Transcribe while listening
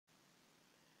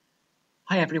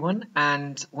Hi everyone,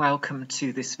 and welcome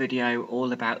to this video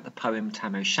all about the poem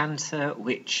Tam O Shanter,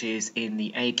 which is in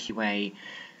the AQA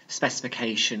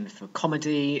specification for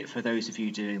comedy. For those of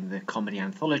you doing the comedy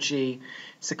anthology,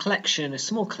 it's a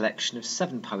small collection of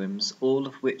 7 poems, all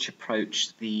of which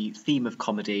approach the theme of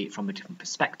comedy from a different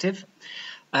perspective.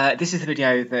 This is a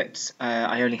video that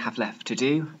I only have left to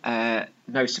do.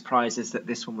 No surprises that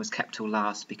this one was kept till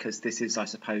last, because this is, I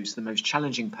suppose, the most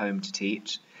challenging poem to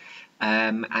teach.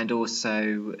 And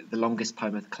also the longest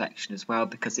poem of the collection as well,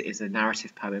 because it is a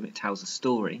narrative poem, it tells a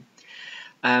story.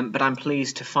 But I'm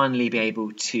pleased to finally be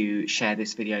able to share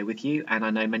this video with you, and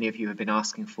I know many of you have been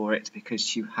asking for it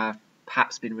because you have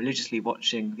perhaps been religiously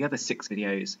watching the other 6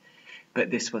 videos,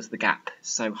 but this was the gap,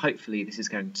 so hopefully this is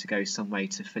going to go some way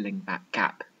to filling that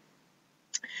gap.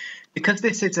 Because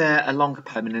this is a longer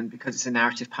poem and because it's a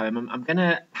narrative poem, I'm going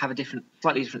to have a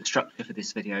slightly different structure for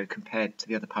this video compared to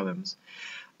the other poems.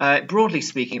 Broadly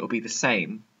speaking, it will be the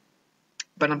same,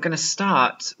 but I'm going to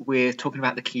start with talking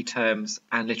about the key terms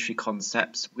and literary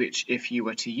concepts, which if you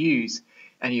were to use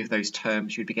any of those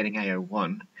terms, you'd be getting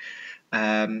AO1.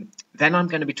 Then I'm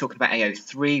going to be talking about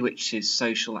AO3, which is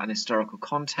social and historical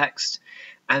context.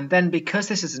 And then, because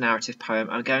this is a narrative poem,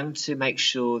 I'm going to make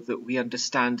sure that we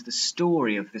understand the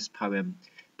story of this poem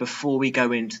before we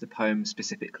go into the poem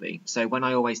specifically. So when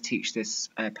I always teach this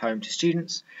poem to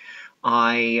students,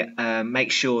 I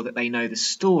make sure that they know the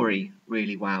story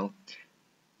really well,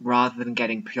 rather than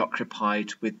getting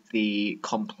preoccupied with the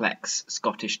complex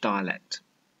Scottish dialect.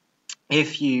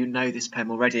 If you know this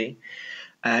poem already,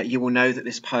 you will know that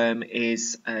this poem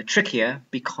is trickier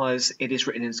because it is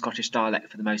written in Scottish dialect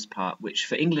for the most part, which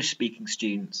for English-speaking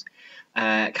students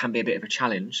can be a bit of a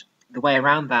challenge. The way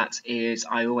around that is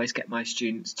I always get my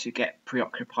students to get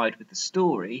preoccupied with the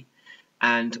story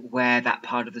and where that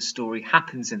part of the story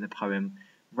happens in the poem,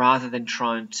 rather than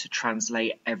trying to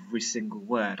translate every single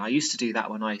word. I used to do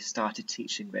that when I started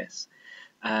teaching this,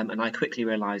 and I quickly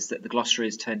realised that the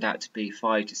glossaries turned out to be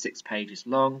 5 to 6 pages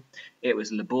long. It was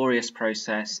a laborious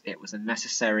process, it was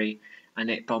unnecessary,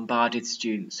 and it bombarded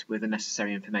students with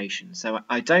unnecessary information. So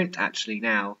I don't actually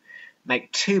now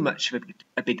make too much of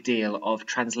a big deal of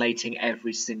translating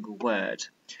every single word.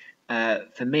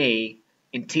 For me,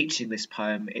 in teaching this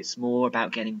poem, it's more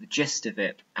about getting the gist of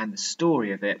it and the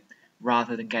story of it,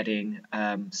 rather than getting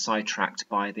sidetracked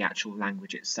by the actual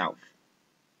language itself.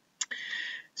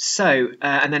 So,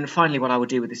 and then finally what I will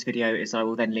do with this video is I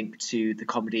will then link to the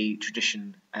comedy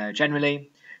tradition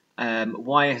generally.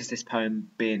 Why has this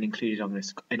poem been included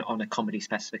on a comedy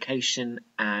specification,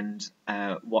 and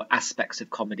what aspects of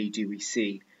comedy do we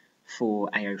see for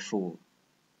AO4?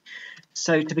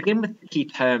 So to begin with the key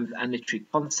terms and literary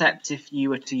concepts, if you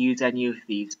were to use any of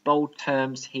these bold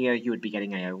terms here, you would be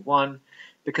getting AO1,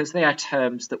 because they are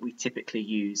terms that we typically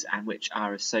use and which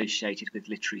are associated with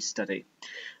literary study.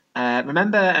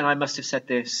 Remember, and I must have said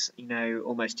this,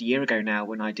 almost a year ago now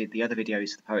when I did the other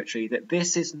videos for poetry, that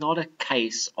this is not a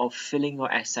case of filling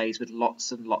your essays with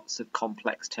lots and lots of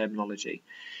complex terminology.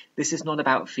 This is not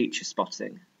about feature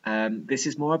spotting. This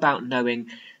is more about knowing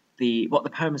what the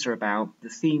poems are about, the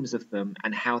themes of them,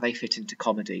 and how they fit into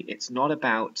comedy. It's not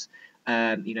about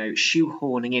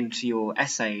shoehorning into your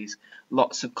essays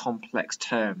lots of complex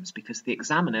terms, because the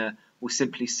examiner will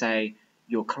simply say,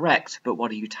 "You're correct, but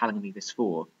what are you telling me this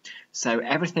for?" So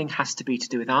everything has to be to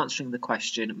do with answering the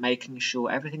question, making sure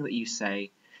everything that you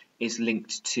say is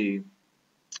linked to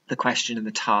the question and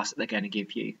the task that they're going to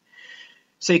give you.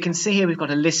 So you can see here we've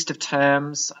got a list of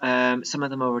terms, some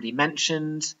of them are already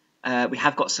mentioned. We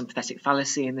have got some pathetic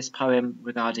fallacy in this poem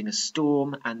regarding a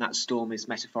storm, and that storm is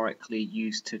metaphorically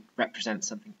used to represent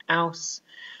something else.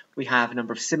 We have a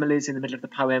number of similes in the middle of the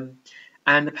poem,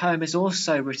 and the poem is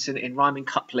also written in rhyming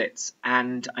couplets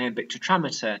and iambic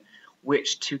tetrameter,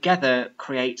 which together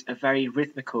create a very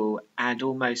rhythmical and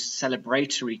almost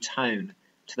celebratory tone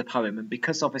to the poem. And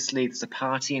because obviously there's a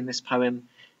party in this poem,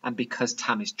 and because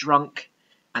Tam is drunk,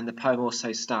 and the poem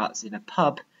also starts in a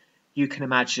pub, you can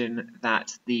imagine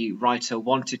that the writer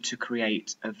wanted to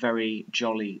create a very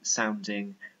jolly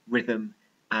sounding rhythm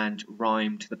and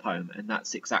rhyme to the poem, and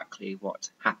that's exactly what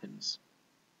happens.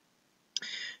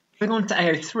 Going on to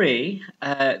AO3,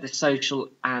 the social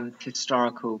and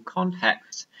historical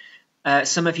context.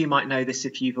 Some of you might know this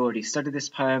if you've already studied this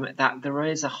poem, that there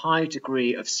is a high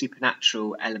degree of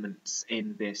supernatural elements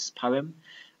in this poem,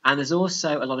 and there's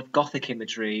also a lot of gothic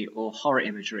imagery or horror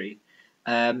imagery,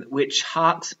 which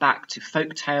harks back to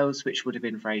folk tales, which would have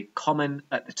been very common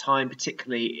at the time,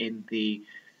 particularly in the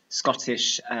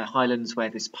Scottish Highlands where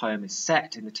this poem is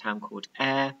set, in the town called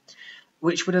Ayr,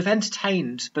 which would have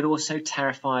entertained but also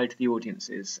terrified the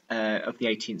audiences of the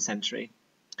 18th century.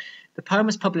 The poem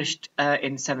was published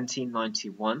in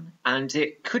 1791, and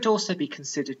it could also be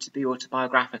considered to be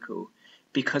autobiographical,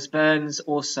 because Burns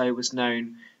also was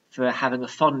known for having a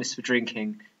fondness for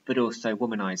drinking, but also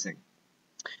womanizing.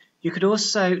 You could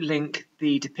also link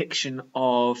the depiction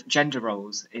of gender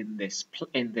roles in this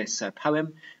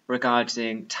poem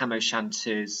regarding Tam O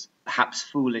Shanter's perhaps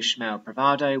foolish male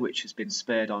bravado, which has been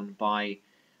spurred on by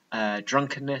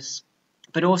drunkenness,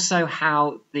 but also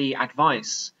how the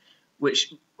advice,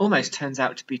 which almost turns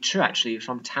out to be true actually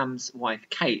from Tam's wife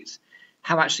Kate,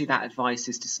 how actually that advice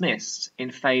is dismissed in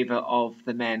favour of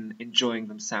the men enjoying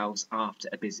themselves after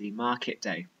a busy market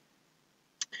day.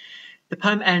 The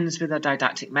poem ends with a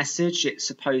didactic message. It's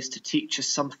supposed to teach us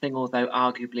something, although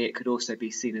arguably it could also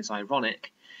be seen as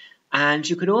ironic. And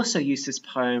you could also use this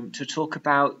poem to talk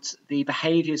about the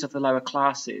behaviours of the lower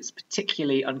classes,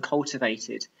 particularly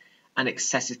uncultivated and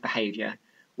excessive behaviour,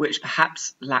 which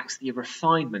perhaps lacks the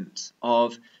refinement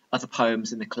of other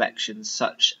poems in the collection,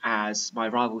 such as My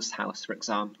Rival's House, for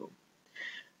example.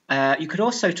 You could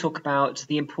also talk about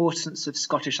the importance of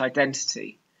Scottish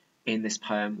identity in this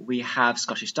poem. We have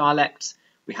Scottish dialect,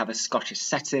 we have a Scottish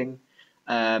setting,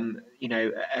 an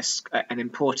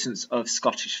importance of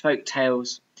Scottish folk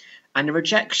tales, and a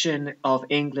rejection of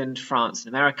England, France,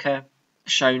 and America,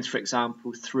 shown, for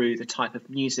example, through the type of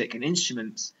music and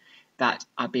instruments that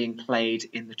are being played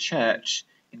in the church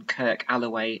in Kirk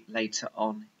Alloway later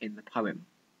on in the poem.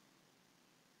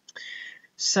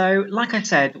 So, like I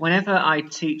said, whenever I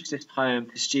teach this poem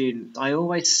to students, I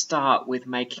always start with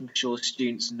making sure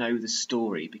students know the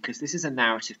story, because this is a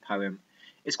narrative poem.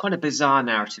 It's quite a bizarre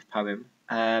narrative poem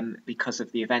because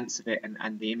of the events of it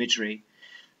and the imagery,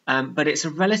 but it's a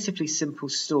relatively simple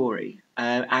story.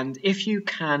 And if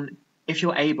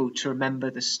you're able to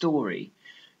remember the story,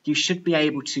 you should be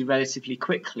able to relatively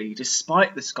quickly,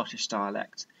 despite the Scottish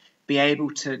dialect, be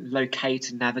able to locate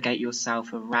and navigate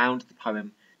yourself around the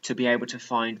poem to be able to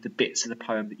find the bits of the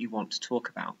poem that you want to talk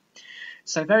about.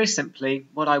 So very simply,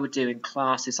 what I would do in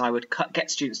class is I would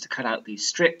get students to cut out these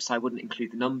strips. I wouldn't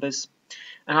include the numbers,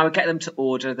 and I would get them to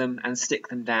order them and stick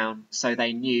them down so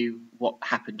they knew what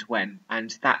happened when,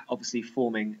 and that obviously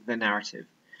forming the narrative.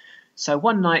 So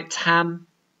one night, Tam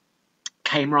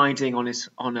came riding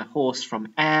on a horse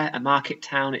from Ayr, a market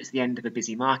town. It's the end of a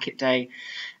busy market day,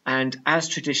 and as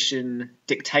tradition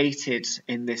dictated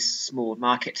in this small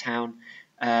market town,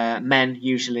 men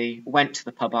usually went to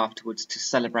the pub afterwards to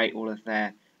celebrate all of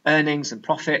their earnings and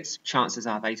profits. Chances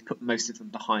are they put most of them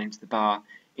behind the bar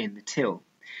in the till.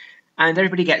 And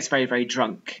everybody gets very, very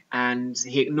drunk, and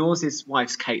he ignores his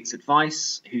wife's Kate's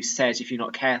advice, who says if you're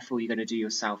not careful, you're going to do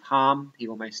yourself harm. He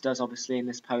almost does, obviously, in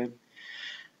this poem.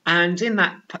 And in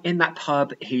that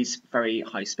pub, he's very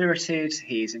high-spirited,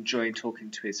 he's enjoying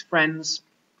talking to his friends,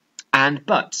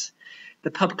 but the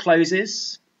pub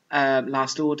closes,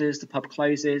 last orders, the pub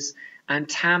closes, and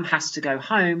Tam has to go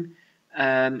home.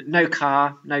 No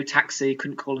car, no taxi,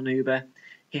 couldn't call an Uber.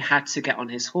 He had to get on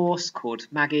his horse called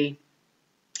Maggie,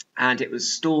 and it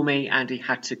was stormy, and he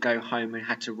had to go home and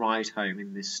had to ride home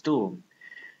in this storm.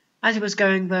 As he was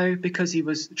going, though, because he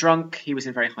was drunk, he was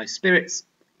in very high spirits,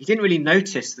 he didn't really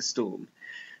notice the storm.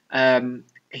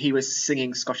 He was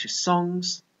singing Scottish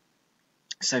songs,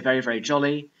 so very, very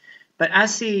jolly. But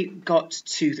as he got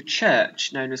to the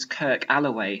church known as Kirk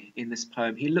Alloway in this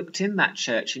poem, he looked in that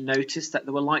church and noticed that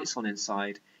there were lights on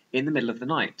inside in the middle of the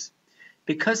night.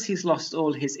 Because he's lost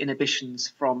all his inhibitions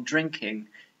from drinking,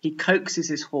 he coaxes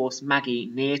his horse Maggie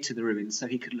near to the ruins so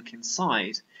he could look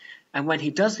inside. And when he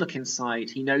does look inside,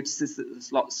 he notices that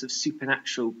there's lots of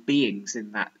supernatural beings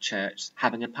in that church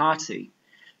having a party.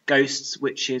 Ghosts,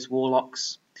 witches,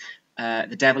 warlocks,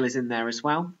 the devil is in there as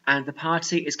well, and the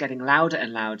party is getting louder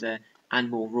and louder and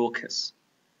more raucous.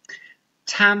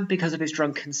 Tam, because of his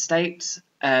drunken state,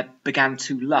 began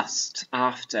to lust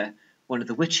after one of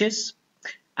the witches,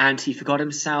 and he forgot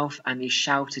himself and he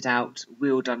shouted out,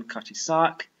 "Weel done, Cutty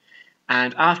Sark."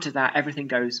 And after that, everything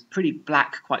goes pretty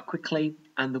black quite quickly,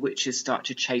 and the witches start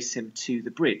to chase him to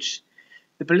the bridge.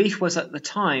 The belief was at the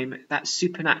time that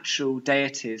supernatural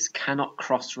deities cannot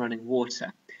cross running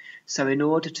water. So in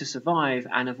order to survive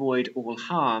and avoid all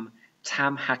harm,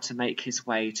 Tam had to make his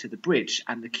way to the bridge,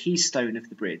 and the keystone of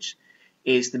the bridge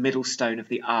is the middle stone of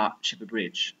the arch of a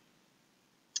bridge.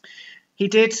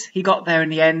 He got there in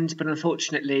the end, but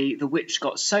unfortunately the witch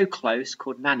got so close,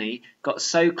 called Nanny, got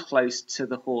so close to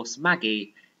the horse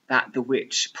Maggie that the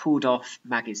witch pulled off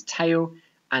Maggie's tail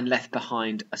and left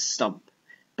behind a stump.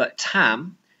 But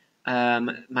Tam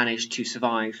managed to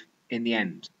survive in the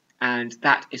end. And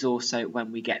that is also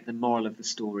when we get the moral of the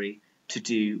story to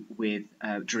do with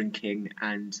drinking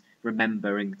and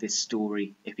remembering this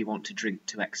story if you want to drink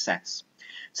to excess.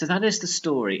 So that is the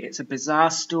story. It's a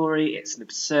bizarre story, it's an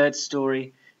absurd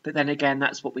story, but then again,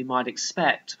 that's what we might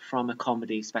expect from a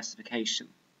comedy specification.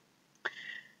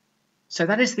 So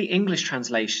that is the English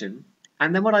translation.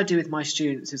 And then what I do with my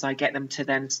students is I get them to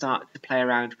then start to play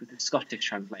around with the Scottish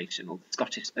translation, or the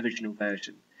Scottish original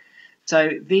version.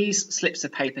 So these slips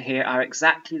of paper here are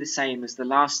exactly the same as the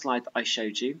last slide that I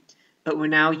showed you, but we're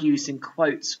now using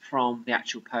quotes from the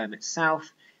actual poem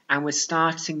itself, and we're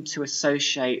starting to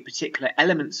associate particular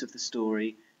elements of the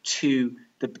story to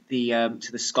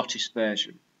the Scottish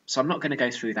version. So I'm not going to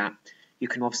go through that. You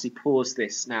can obviously pause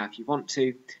this now if you want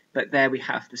to, but there we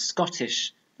have the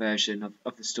Scottish version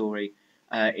of the story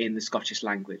in the Scottish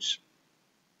language.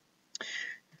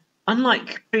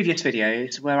 Unlike previous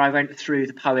videos where I went through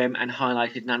the poem and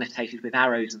highlighted and annotated with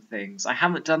arrows and things, I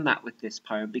haven't done that with this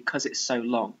poem because it's so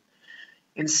long.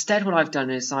 Instead, what I've done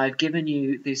is I've given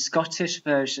you the Scottish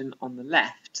version on the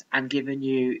left and given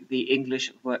you the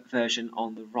English version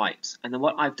on the right. And then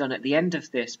what I've done at the end of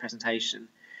this presentation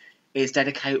is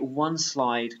dedicate one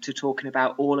slide to talking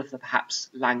about all of the perhaps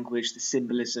language, the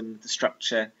symbolism, the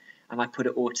structure, and I put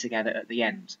it all together at the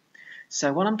end.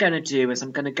 So what I'm going to do is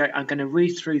I'm going to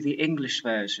read through the English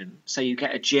version so you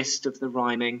get a gist of the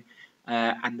rhyming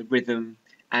and the rhythm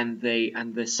and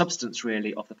the substance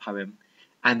really of the poem.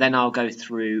 And then I'll go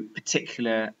through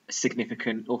particular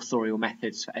significant authorial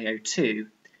methods for AO2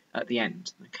 at the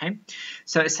end. Okay,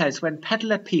 so it says, when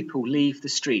peddler people leave the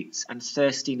streets and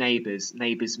thirsty neighbours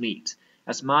meet,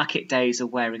 as market days are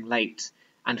wearing late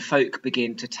and folk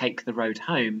begin to take the road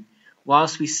home,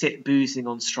 whilst we sit boozing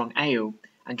on strong ale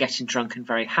and getting drunk and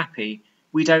very happy,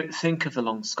 we don't think of the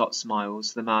long Scots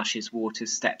miles, the marshes,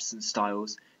 waters, steps and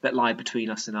stiles that lie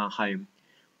between us and our home,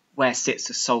 where sits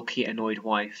a sulky, annoyed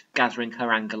wife, gathering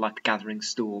her anger like a gathering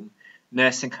storm,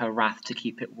 nursing her wrath to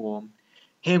keep it warm.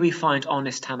 Here we find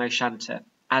honest Tam O Shanter,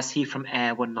 as he from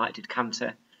Ayr one night did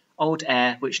canter, old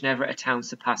Ayr which never a town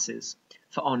surpasses,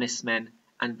 for honest men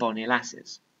and bonny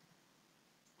lasses.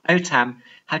 O Tam,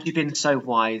 had you been so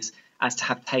wise as to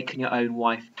have taken your own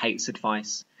wife Kate's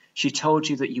advice, she told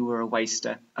you that you were a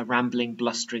waster, a rambling,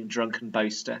 blustering, drunken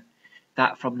boaster,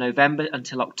 that from November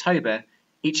until October,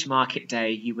 each market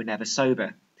day you were never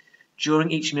sober. During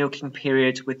each milking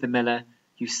period with the miller,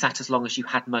 you sat as long as you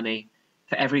had money.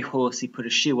 For every horse he put a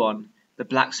shoe on, the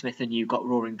blacksmith and you got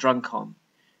roaring drunk on.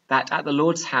 That at the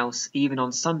Lord's house, even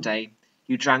on Sunday,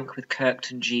 you drank with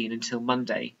Kirkton Jean until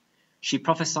Monday. She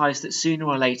prophesied that sooner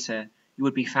or later you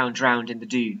would be found drowned in the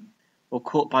Doon, or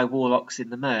caught by warlocks in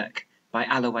the murk, by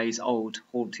Alloway's old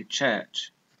haunted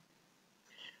church.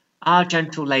 Ah,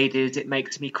 gentle ladies, it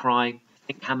makes me cry.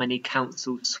 Think how many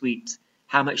counsels sweet,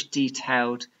 how much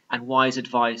detailed and wise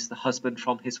advice the husband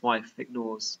from his wife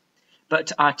ignores. But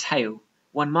to our tale,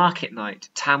 one market night,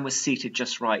 Tam was seated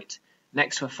just right,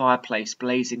 next to a fireplace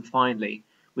blazing finely,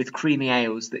 with creamy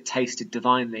ales that tasted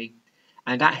divinely,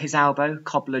 and at his elbow,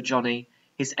 cobbler Johnny,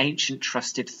 his ancient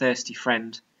trusted thirsty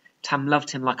friend. Tam loved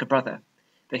him like a brother.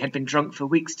 They had been drunk for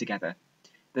weeks together.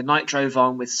 The night drove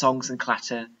on with songs and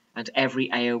clatter, and every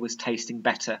ale was tasting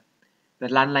better. The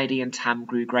landlady and Tam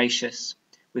grew gracious,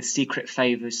 with secret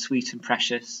favours sweet and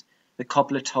precious. The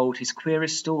cobbler told his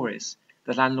queerest stories.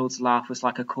 The landlord's laugh was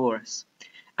like a chorus.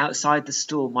 Outside the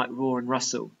storm might roar and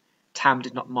rustle. Tam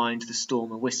did not mind the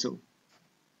storm or whistle.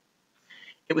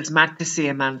 It was mad to see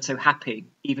a man so happy,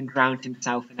 even drowned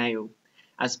himself in ale.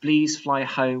 As bees fly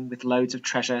home with loads of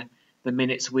treasure, the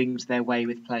minutes winged their way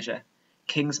with pleasure.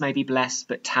 Kings may be blessed,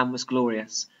 but Tam was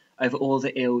glorious, over all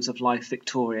the ills of life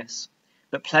victorious.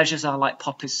 But pleasures are like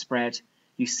poppies spread,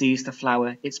 you seize the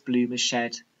flower, its bloom is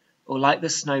shed, or like the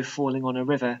snow falling on a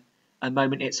river, a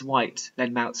moment it's white,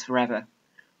 then melts forever,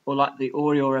 or like the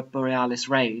aurora borealis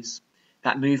rays,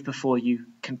 that move before you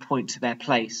can point to their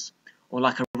place, or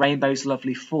like a rainbow's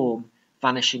lovely form,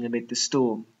 vanishing amid the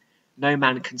storm. No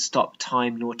man can stop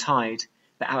time nor tide,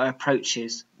 the hour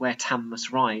approaches where Tam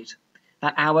must ride.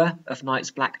 That hour of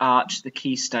night's black arch, the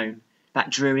keystone,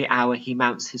 that dreary hour he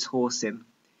mounts his horse in,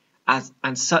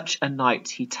 and such a night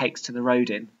he takes to the road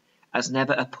in, as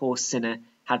never a poor sinner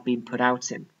had been put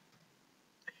out in.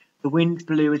 The wind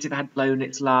blew as if it had blown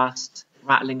its last,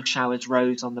 rattling showers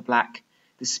rose on the black,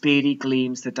 the speedy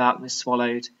gleams the darkness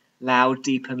swallowed, loud,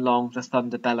 deep and long the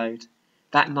thunder bellowed.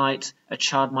 That night a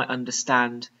child might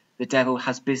understand, the devil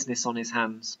has business on his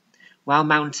hands. Well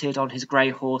mounted on his grey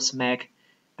horse Meg,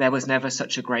 there was never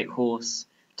such a great horse.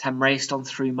 Tam raced on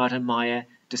through mud and mire,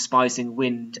 despising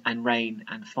wind and rain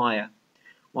and fire,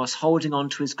 whilst holding on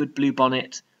to his good blue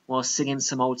bonnet, whilst singing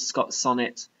some old Scots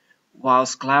sonnet,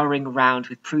 whilst glowering round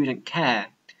with prudent care,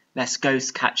 lest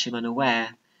ghosts catch him unaware.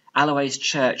 Alloway's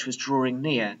church was drawing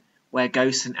near, where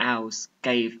ghosts and owls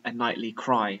gave a nightly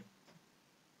cry.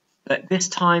 But this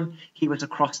time he was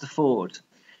across the ford,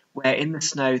 where in the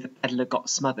snow the pedlar got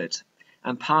smothered,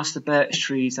 and past the birch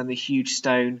trees and the huge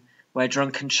stone, where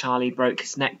drunken Charlie broke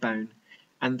his neck bone,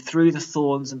 and through the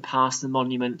thorns and past the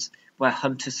monument, where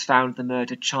hunters found the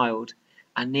murdered child,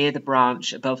 and near the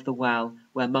branch above the well,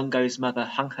 where Mungo's mother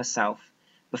hung herself.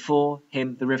 Before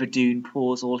him the river Doon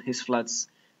pours all his floods,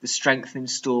 the strengthening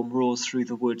storm roars through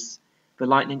the woods, the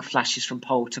lightning flashes from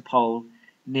pole to pole,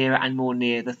 nearer and more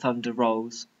near the thunder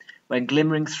rolls, when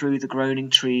glimmering through the groaning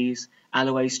trees,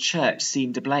 Alloway's church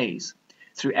seemed ablaze.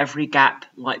 Through every gap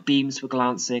light beams were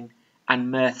glancing,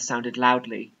 and mirth sounded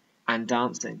loudly, and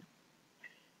dancing.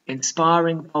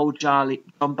 Inspiring bold John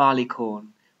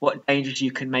Barleycorn, what dangers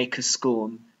you can make us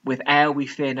scorn. With ale we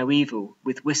fear no evil,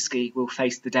 with whiskey we'll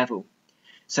face the devil.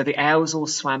 So the ales all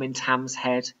swam in Tam's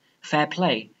head. Fair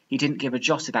play, he didn't give a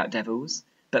jot about devils,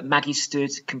 but Maggie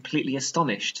stood completely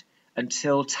astonished,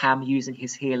 until Tam, using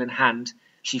his heel and hand,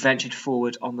 she ventured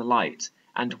forward on the light,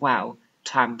 and wow,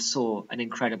 Tam saw an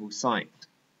incredible sight.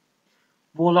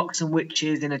 Warlocks and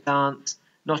witches in a dance,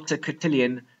 not a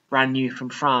cotillion brand new from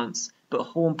France, but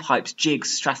hornpipes,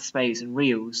 jigs, strathspeys and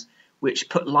reels, which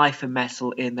put life and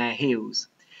metal in their heels.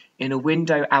 In a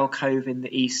window alcove in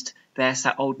the east, there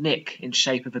sat old Nick in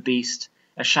shape of a beast,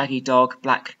 a shaggy dog,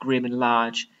 black, grim and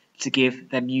large, to give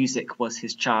them music was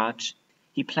his charge.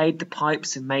 He played the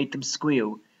pipes and made them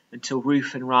squeal, until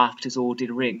roof and rafters all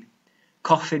did ring.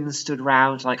 Coffins stood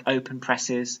round like open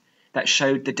presses, that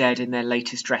showed the dead in their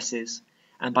latest dresses,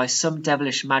 and by some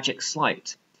devilish magic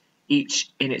sleight, each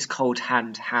in its cold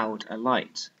hand held a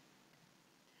light,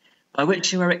 by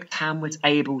which heroic Tam was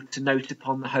able to note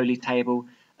upon the holy table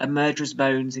a murderer's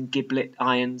bones in giblet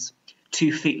irons,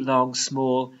 2 feet long,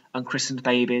 small, unchristened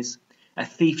babies, a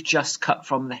thief just cut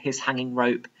from his hanging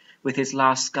rope, with his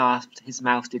last gasp his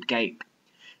mouth did gape,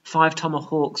 5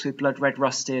 tomahawks with blood red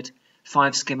rusted,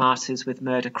 5 schemators with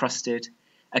murder crusted,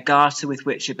 a garter with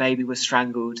which a baby was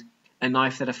strangled, a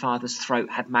knife that a father's throat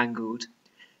had mangled,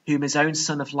 whom his own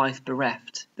son of life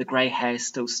bereft, the grey hairs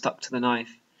still stuck to the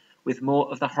knife, with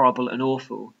more of the horrible and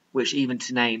awful, which even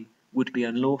to name would be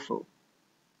unlawful.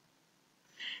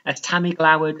 As Tammy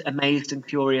glowered, amazed and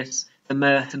curious, the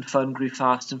mirth and fun grew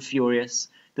fast and furious,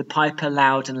 the piper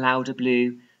loud and louder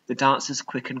blew, the dancers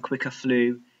quick and quicker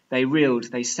flew, they reeled,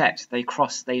 they set, they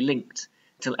crossed, they linked,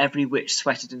 till every witch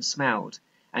sweated and smelled,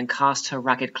 and cast her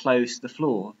ragged clothes to the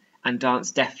floor, and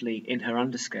danced deftly in her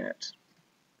underskirt.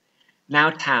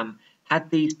 Now Tam, had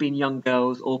these been young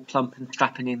girls, all plump and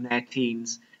strapping in their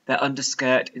teens, their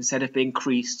underskirt, instead of being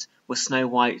creased, was snow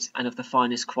white and of the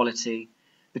finest quality.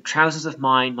 The trousers of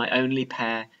mine, my only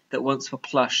pair, that once were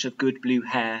plush of good blue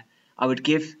hair, I would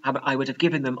have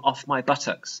given them off my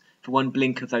buttocks for one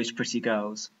blink of those pretty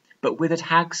girls. But withered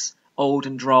hags, old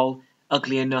and droll,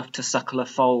 ugly enough to suckle a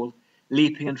foal,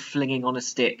 leaping and flinging on a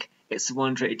stick, it's a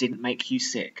wonder it didn't make you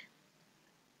sick.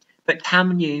 But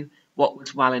Tam knew what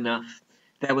was well enough.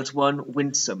 There was one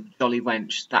winsome, jolly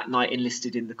wench that night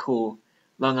enlisted in the corps,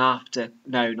 long after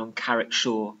known on Carrick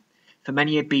shore. For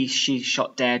many a beast she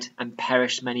shot dead, and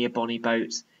perished many a bonny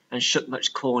boat, and shook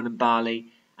much corn and barley,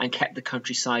 and kept the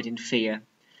countryside in fear.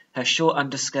 Her short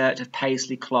underskirt of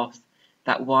paisley cloth,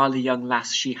 that while a young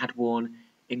lass she had worn,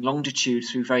 in longitude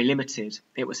through very limited,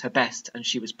 it was her best, and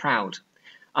she was proud.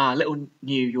 Ah, little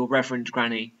knew your reverend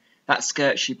granny, that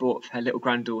skirt she bought for her little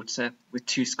granddaughter, with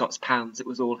 2 Scots pounds, it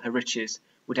was all her riches,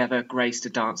 would ever grace a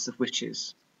dance of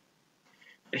witches.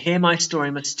 But here my story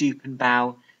must stoop and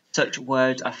bow, such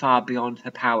words are far beyond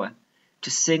her power.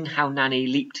 To sing how Nanny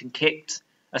leaped and kicked,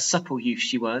 a supple youth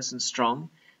she was and strong,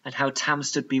 and how Tam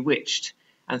stood bewitched,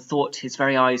 and thought his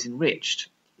very eyes enriched.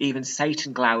 Even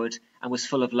Satan glowered, and was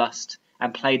full of lust,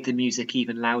 and played the music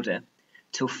even louder,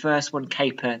 till first one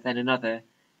caper, then another,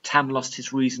 Tam lost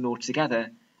his reason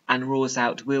altogether, and roars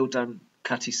out "Weel done,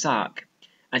 Cutty Sark,"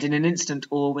 and in an instant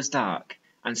all was dark,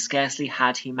 and scarcely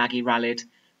had he Maggie rallied,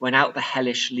 when out the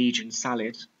hellish legion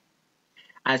sallied.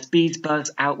 As bees buzz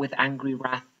out with angry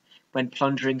wrath, when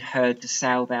plundering herds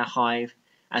assail their hive,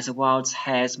 as a wild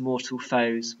hare's mortal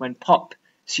foes, when pop,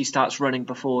 she starts running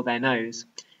before their nose,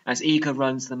 as eager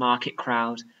runs the market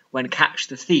crowd, when catch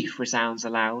the thief resounds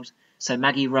aloud, so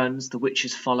Maggie runs, the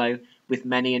witches follow, with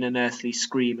many an unearthly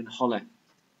scream and holler.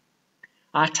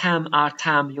 Ah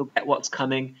Tam, you'll get what's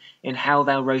coming, in hell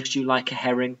they'll roast you like a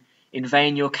herring, in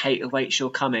vain your Kate awaits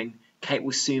your coming, Kate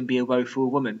will soon be a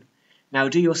woeful woman. Now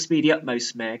do your speedy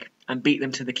utmost, Meg, and beat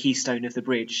them to the keystone of the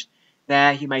bridge.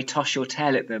 There you may toss your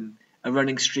tail at them, a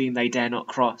running stream they dare not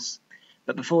cross.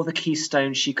 But before the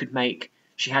keystone she could make,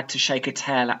 she had to shake a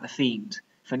tail at the fiend,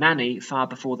 for Nanny, far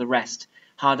before the rest,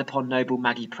 hard upon noble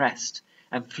Maggie pressed,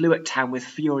 and flew at Tam with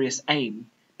furious aim,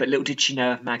 but little did she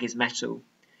know of Maggie's mettle.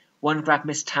 One grab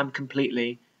missed Tam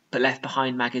completely, but left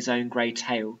behind Maggie's own grey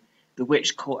tail. The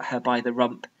witch caught her by the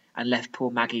rump, and left poor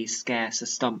Maggie scarce a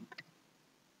stump.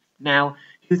 Now,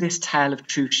 who this tale of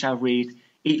truth shall read,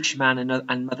 each man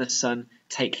and mother's son,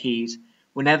 take heed.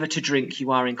 Whenever to drink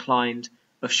you are inclined,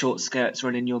 of short skirts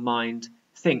run in your mind,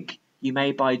 think, you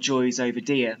may buy joys over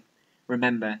dear.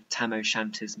 Remember Tam O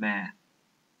Shanter's mare.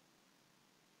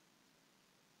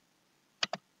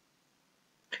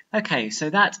 Okay, so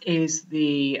that is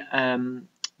the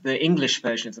English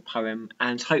version of the poem,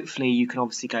 and hopefully you can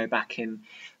obviously go back and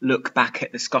look back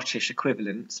at the Scottish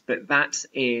equivalents, but that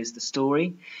is the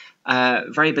story.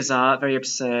 Very bizarre, very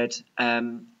absurd,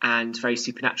 and very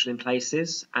supernatural in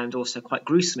places, and also quite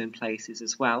gruesome in places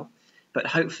as well. But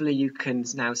hopefully you can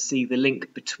now see the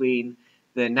link between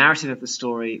the narrative of the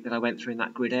story that I went through in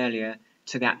that grid earlier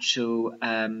to the actual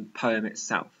poem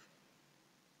itself.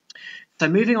 So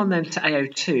moving on then to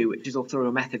AO2, which is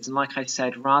authorial methods, and like I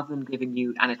said, rather than giving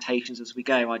you annotations as we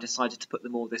go, I decided to put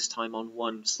them all this time on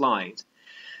one slide.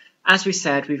 As we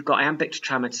said, we've got iambic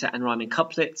tetrameter and rhyming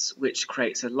couplets, which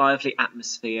creates a lively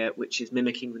atmosphere, which is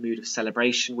mimicking the mood of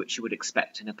celebration, which you would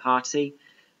expect in a party.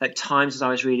 At times, as I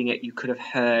was reading it, you could have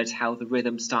heard how the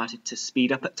rhythm started to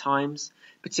speed up at times,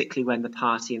 particularly when the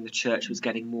party in the church was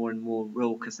getting more and more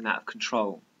raucous and out of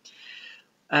control.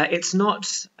 It's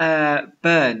not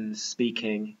Burns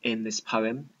speaking in this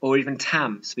poem, or even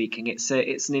Tam speaking. It's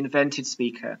an invented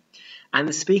speaker. And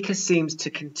the speaker seems to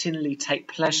continually take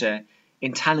pleasure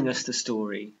in telling us the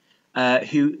story,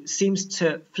 who seems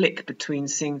to flick between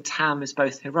seeing Tam as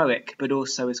both heroic, but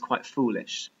also as quite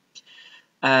foolish.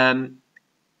 I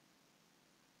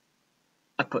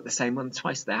put the same one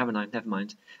twice there, haven't I? Never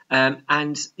mind.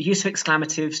 And use of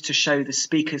exclamatives to show the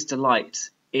speaker's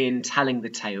delight in telling the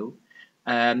tale.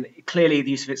 Clearly,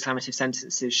 the use of exclamative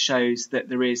sentences shows that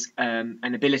there is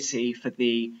an ability for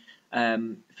the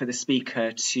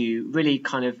speaker to really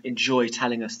kind of enjoy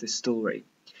telling us this story.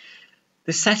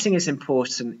 The setting is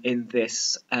important in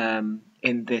this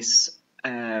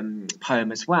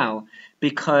poem as well,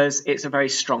 because it's a very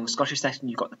strong Scottish setting.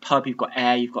 You've got the pub, you've got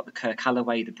Ayr, you've got the Kirk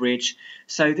Alloway, the bridge.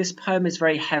 So this poem is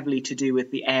very heavily to do with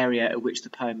the area at which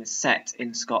the poem is set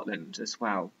in Scotland as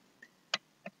well.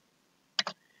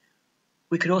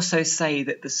 We could also say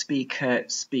that the speaker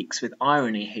speaks with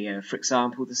irony here. For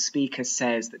example, the speaker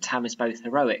says that Tam is both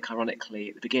heroic, ironically,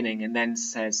 at the beginning, and then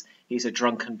says he's a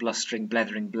drunken, blustering,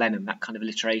 blethering Blenheim. That kind of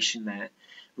alliteration there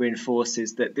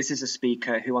reinforces that this is a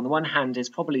speaker who, on the one hand, is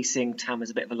probably seeing Tam as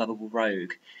a bit of a lovable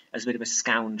rogue, as a bit of a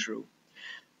scoundrel.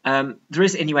 There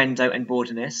is innuendo and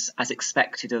bawdiness, as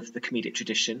expected of the comedic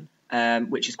tradition,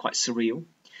 which is quite surreal.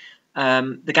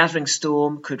 The gathering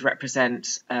storm could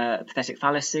represent a pathetic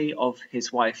fallacy of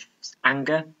his wife's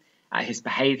anger at his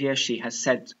behaviour. She has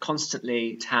said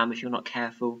constantly, Tam, if you're not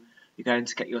careful, you're going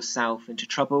to get yourself into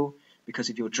trouble because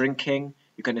of your drinking.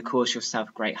 You're going to cause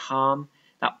yourself great harm.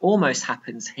 That almost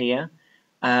happens here,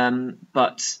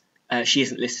 but she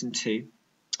isn't listened to.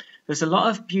 There's a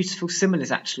lot of beautiful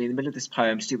similes actually in the middle of this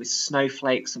poem to do with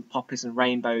snowflakes and poppies and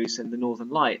rainbows and the northern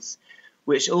lights,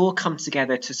 which all come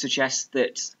together to suggest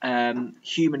that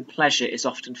human pleasure is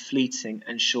often fleeting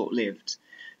and short-lived.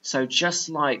 So just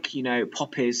like, you know,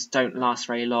 poppies don't last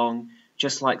very long,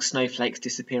 just like snowflakes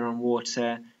disappear on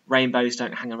water, rainbows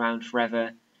don't hang around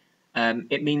forever,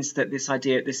 it means that this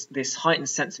idea, this heightened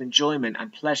sense of enjoyment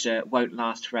and pleasure won't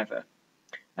last forever,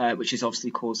 which is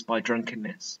obviously caused by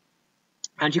drunkenness.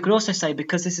 And you could also say,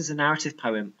 because this is a narrative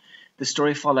poem, the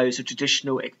story follows a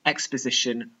traditional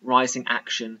exposition, rising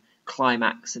action,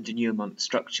 climax and denouement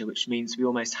structure, which means we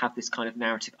almost have this kind of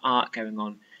narrative arc going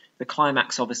on. The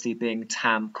climax obviously being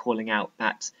Tam calling out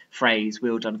that phrase,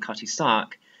 "Wheel done cutty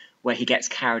sark," where he gets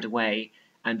carried away,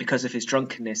 and because of his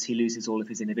drunkenness he loses all of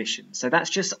his inhibition. So that's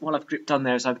just what I've done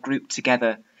there, is I've grouped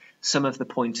together some of the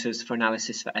pointers for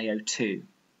analysis for AO2.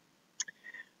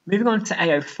 Moving on to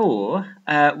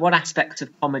AO4, what aspects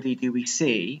of comedy do we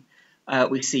see?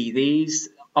 We see these.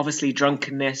 Obviously,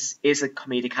 drunkenness is a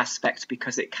comedic aspect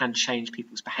because it can change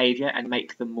people's behaviour and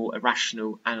make them more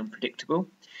irrational and unpredictable.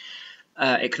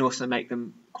 It can also make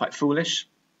them quite foolish.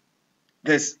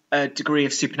 There's a degree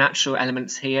of supernatural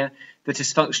elements here. The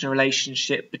dysfunctional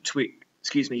relationship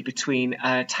between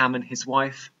Tam and his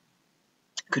wife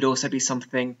could also be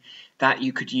something that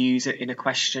you could use in a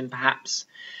question, perhaps.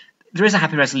 There is a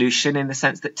happy resolution in the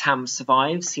sense that Tam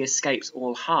survives. He escapes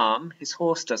all harm. His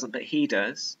horse doesn't, but he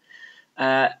does.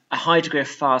 A high degree of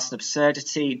farce and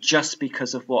absurdity just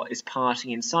because of what is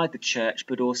parting inside the church,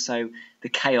 but also the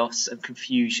chaos and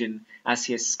confusion as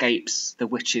he escapes the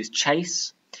witch's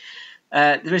chase.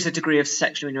 There is a degree of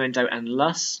sexual innuendo and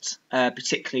lust,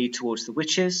 particularly towards the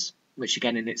witches, which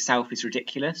again in itself is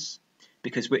ridiculous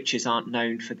because witches aren't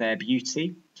known for their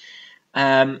beauty.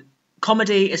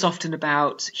 Comedy is often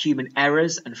about human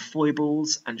errors and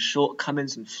foibles and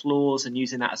shortcomings and flaws and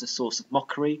using that as a source of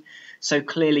mockery. So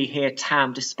clearly here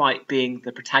Tam, despite being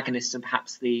the protagonist and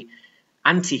perhaps the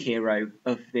anti-hero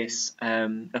of this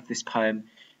poem,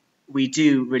 we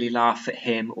do really laugh at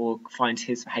him or find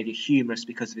his behaviour humorous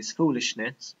because of his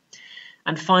foolishness.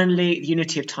 And finally, the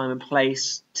unity of time and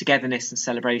place, togetherness and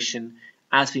celebration,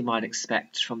 as we might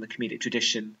expect from the comedic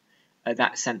tradition,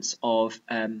 that sense of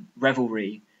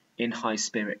revelry in high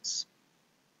spirits.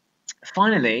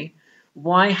 Finally,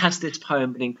 why has this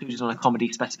poem been included on a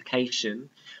comedy specification?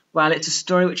 Well, it's a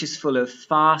story which is full of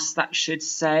farce, that should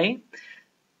say.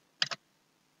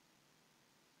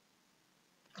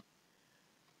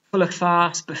 Full of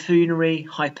farce, buffoonery,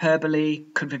 hyperbole,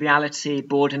 conviviality,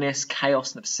 bawdiness,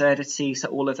 chaos and absurdity, so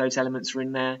all of those elements are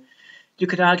in there. You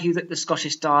could argue that the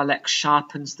Scottish dialect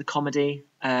sharpens the comedy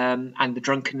and the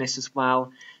drunkenness as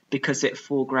well, because it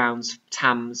foregrounds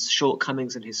Tam's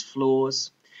shortcomings and his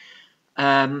flaws.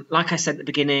 Like I said at the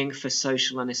beginning, for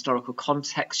social and historical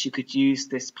context, you could use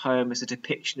this poem as a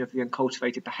depiction of the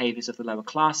uncultivated behaviours of the lower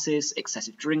classes,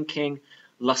 excessive drinking,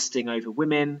 lusting over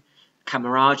women,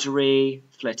 camaraderie,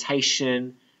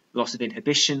 flirtation, loss of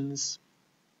inhibitions.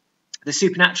 The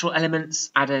supernatural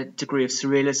elements add a degree of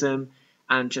surrealism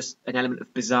and just an element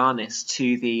of bizarreness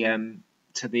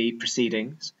to the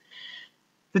proceedings.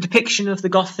 The depiction of the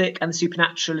Gothic and the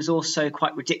supernatural is also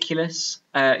quite ridiculous.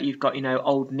 You've got,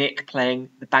 old Nick playing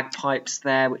the bagpipes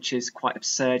there, which is quite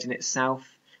absurd in itself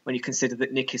when you consider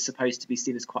that Nick is supposed to be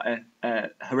seen as quite a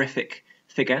horrific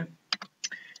figure.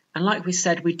 And like we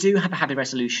said, we do have a happy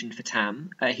resolution for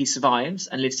Tam. He survives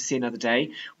and lives to see another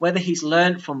day. Whether he's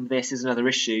learned from this is another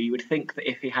issue. You would think that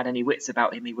if he had any wits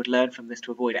about him, he would learn from this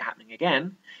to avoid it happening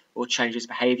again or change his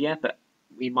behaviour, but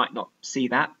we might not see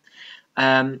that.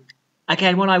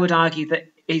 Again, what I would argue that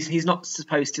he's not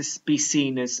supposed to be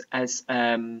seen as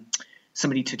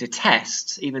somebody to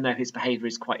detest, even though his behaviour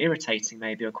is quite irritating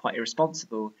maybe or quite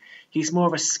irresponsible. He's more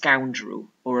of a scoundrel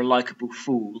or a likeable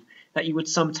fool that you would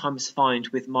sometimes find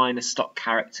with minor stock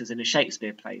characters in a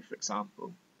Shakespeare play, for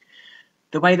example.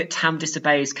 The way that Tam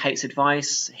disobeys Kate's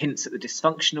advice hints at the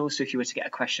dysfunctional, so if you were to get a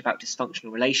question about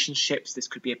dysfunctional relationships, this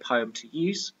could be a poem to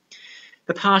use.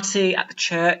 The party at the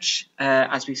church,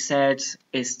 as we've said,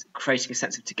 is creating a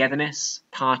sense of togetherness,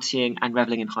 partying and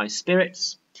revelling in high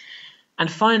spirits. And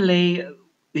finally,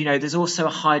 there's also a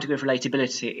high degree of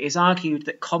relatability. It is argued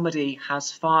that comedy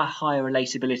has far higher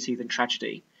relatability than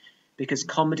tragedy, because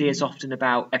comedy is often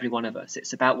about every one of us.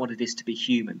 It's about what it is to be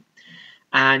human.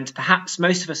 And perhaps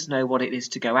most of us know what it is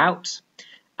to go out,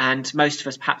 and most of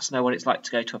us perhaps know what it's like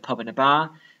to go to a pub and a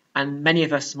bar, and many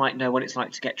of us might know what it's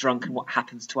like to get drunk and what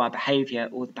happens to our behaviour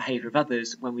or the behaviour of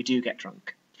others when we do get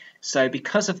drunk. So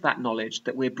because of that knowledge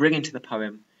that we're bringing to the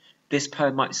poem, this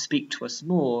poem might speak to us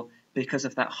more because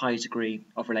of that high degree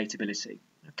of relatability.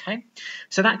 Okay,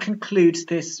 so that concludes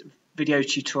this video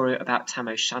tutorial about Tam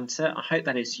O Shanter. I hope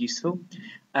that is useful.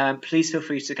 Please feel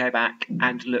free to go back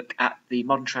and look at the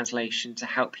modern translation to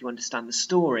help you understand the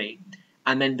story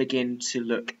and then begin to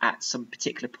look at some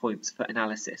particular points for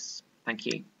analysis. Thank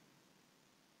you.